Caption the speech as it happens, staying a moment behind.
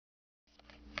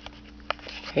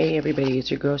Hey everybody,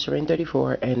 it's your girl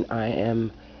Zenn34, and I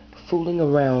am fooling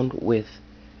around with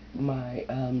my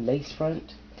lace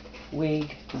front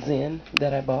wig Zenn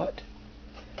that I bought.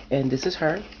 And this is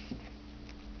her,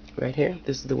 right here.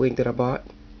 This is the wig that I bought.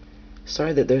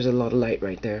 Sorry that there's a lot of light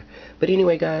right there. But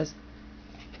anyway guys,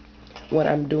 what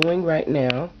I'm doing right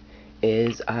now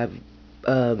is I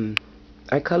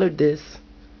colored this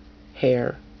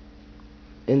hair,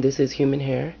 and this is human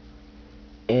hair.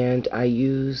 And I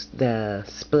used the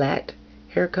Splat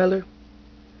hair color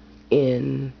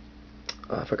in,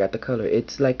 oh, I forgot the color.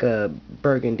 It's like a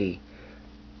burgundy.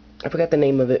 I forgot the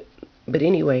name of it. But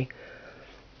anyway,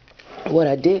 what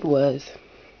I did was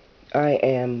I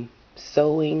am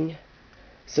sewing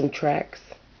some tracks.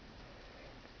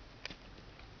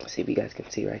 See if you guys can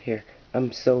see right here.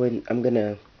 I've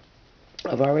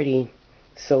already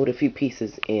sewed a few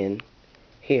pieces in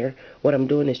here. What I'm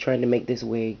doing is trying to make this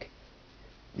wig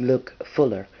look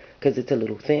fuller because it's a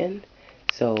little thin.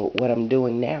 So what I'm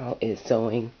doing now is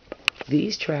sewing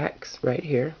these tracks right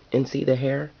here, and see the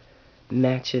hair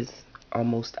matches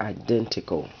almost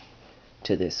identical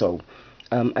to this. So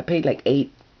I paid like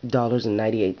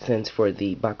 $8.98 for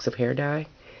the box of hair dye,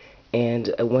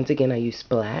 and once again I use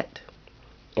Splat,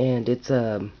 and it's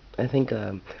I think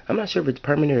I'm not sure if it's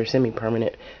permanent or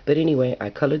semi-permanent, but anyway I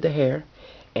colored the hair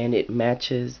and it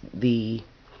matches the,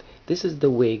 this is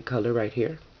the wig color right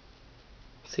here.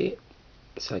 See it?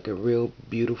 It's like a real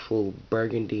beautiful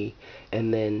burgundy,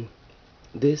 and then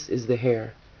this is the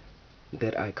hair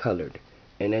that I colored,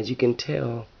 and as you can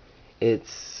tell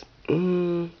it's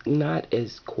not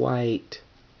as quite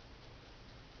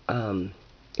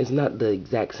it's not the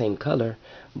exact same color,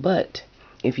 but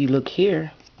if you look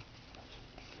here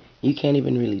you can't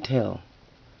even really tell.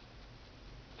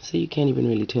 See, you can't even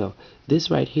really tell. This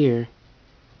right here,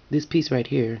 this piece right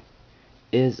here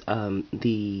is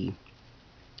the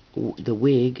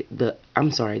wig,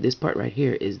 I'm sorry, this part right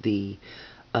here is the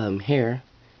hair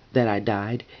that I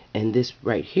dyed, and this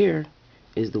right here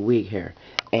is the wig hair.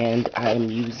 And I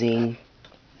am using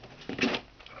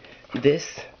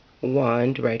this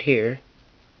wand right here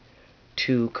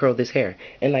to curl this hair.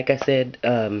 And like I said,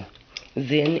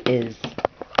 Zenn is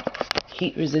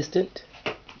heat resistant.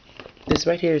 This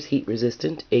right here is heat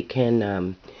resistant. It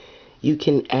can you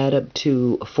can add up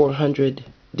to 400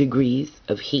 degrees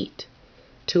of heat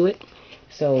to it.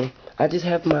 So I just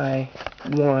have my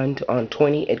wand on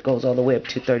 20. It goes all the way up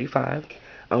to 35.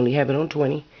 I only have it on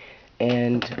 20,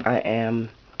 and I am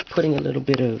putting a little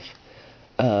bit of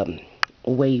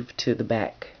wave to the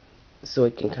back so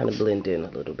it can kind of blend in a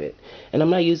little bit. And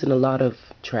I'm not using a lot of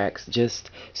tracks.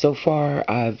 Just so far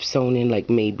I've sewn in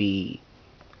like maybe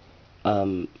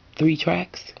 3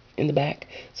 tracks in the back.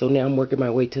 So now I'm working my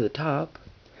way to the top,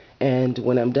 and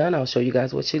when I'm done I'll show you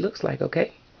guys what she looks like.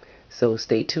 Okay, so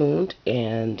stay tuned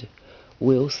and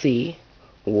we'll see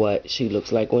what she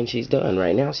looks like when she's done.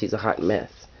 Right now she's a hot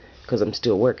mess because I'm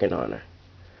still working on her,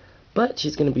 but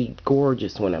she's gonna be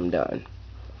gorgeous when I'm done.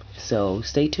 So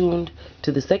stay tuned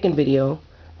to the second video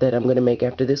that I'm gonna make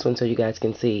after this one, so you guys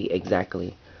can see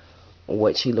exactly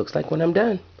what she looks like when I'm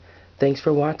done. Thanks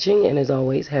for watching, and as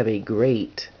always, have a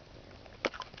great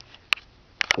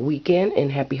weekend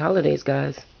and happy holidays,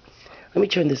 guys. Let me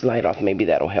turn this light off. Maybe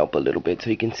that'll help a little bit so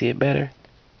you can see it better.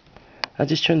 I'll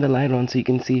just turn the light on so you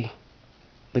can see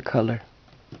the color.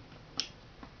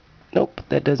 Nope,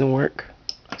 that doesn't work.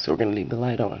 So we're going to leave the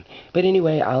light on. But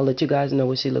anyway, I'll let you guys know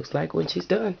what she looks like when she's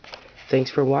done. Thanks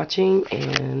for watching,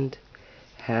 and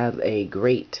have a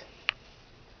great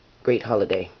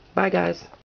holiday. Bye, guys.